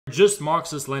just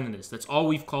Marxist-Leninists. That's all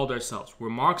we've called ourselves. We're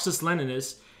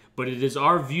Marxist-Leninists, but it is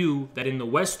our view that in the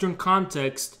Western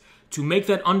context, to make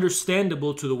that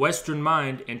understandable to the Western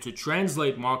mind and to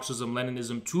translate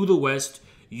Marxism-Leninism to the West,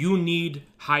 you need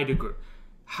Heidegger.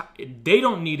 They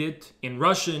don't need it in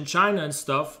Russia and China and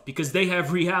stuff because they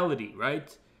have reality,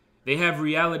 right? They have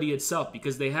reality itself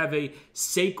because they have a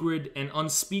sacred and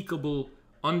unspeakable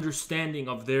understanding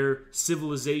of their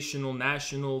civilizational,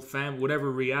 national, whatever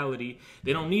reality.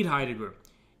 They don't need Heidegger.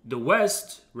 The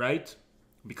West, right?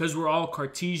 Because we're all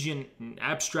Cartesian and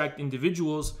abstract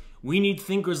individuals, we need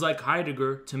thinkers like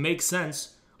Heidegger to make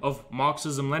sense of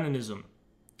Marxism-Leninism.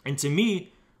 And to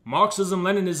me,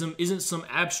 Marxism-Leninism isn't some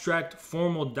abstract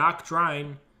formal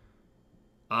doctrine.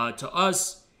 To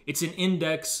us, it's an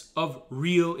index of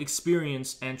real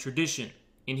experience and tradition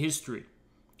in history.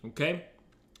 Okay?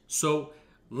 So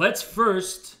let's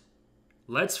first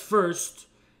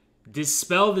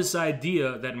dispel this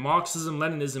idea that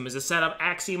Marxism-Leninism is a set of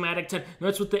axiomatic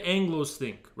that's what the Anglos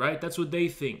think, right? That's what they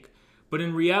think. But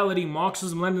in reality,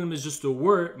 Marxism-Leninism is just a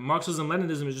word.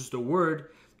 Marxism-Leninism is just a word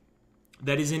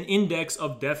that is an index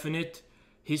of definite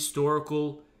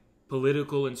historical,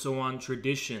 political, and so on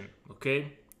tradition,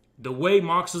 okay? The way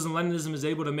Marxism-Leninism is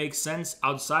able to make sense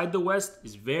outside the West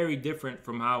is very different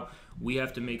from how we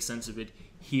have to make sense of it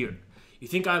here. You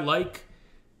think I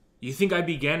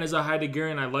began as a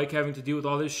Heideggerian, I like having to deal with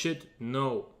all this shit?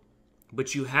 No.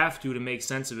 But you have to make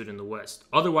sense of it in the West.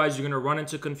 Otherwise, you're going to run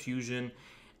into confusion.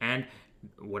 And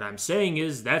what I'm saying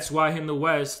is, that's why in the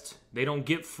West, they don't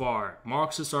get far.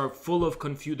 Marxists are full of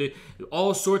confusion.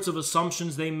 All sorts of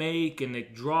assumptions they make, and they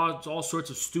draw all sorts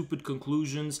of stupid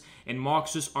conclusions. And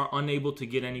Marxists are unable to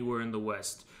get anywhere in the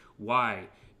West. Why?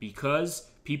 Because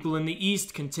people in the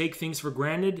East can take things for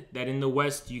granted that in the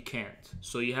West you can't.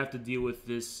 So you have to deal with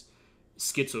this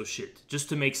schizo shit just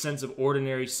to make sense of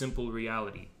ordinary, simple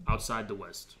reality outside the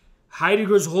West.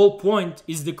 Heidegger's whole point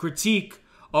is the critique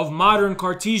of modern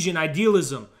Cartesian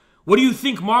idealism. What do you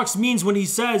think Marx means when he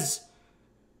says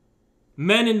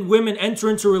men and women enter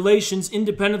into relations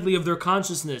independently of their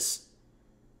consciousness?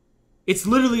 It's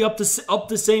literally up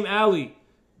the same alley.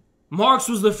 Marx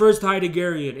was the first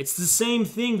Heideggerian. It's the same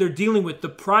thing they're dealing with, the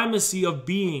primacy of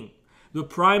being. The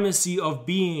primacy of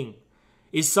being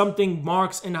is something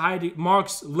Marx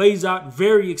lays out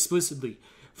very explicitly.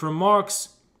 For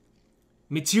Marx,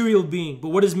 material being. But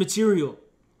what is material?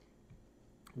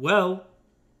 Well,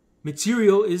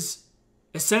 material is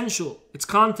essential. It's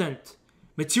content.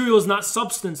 Material is not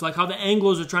substance, like how the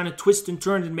Anglos are trying to twist and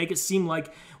turn and make it seem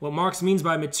like what Marx means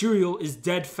by material is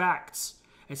dead facts.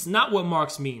 It's not what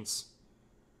Marx means.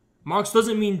 Marx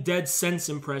doesn't mean dead sense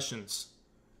impressions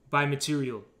by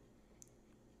material.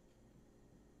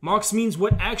 Marx means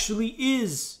what actually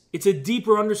is. It's a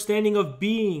deeper understanding of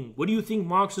being. What do you think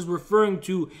Marx is referring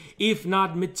to if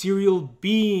not material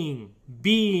being?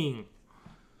 Being.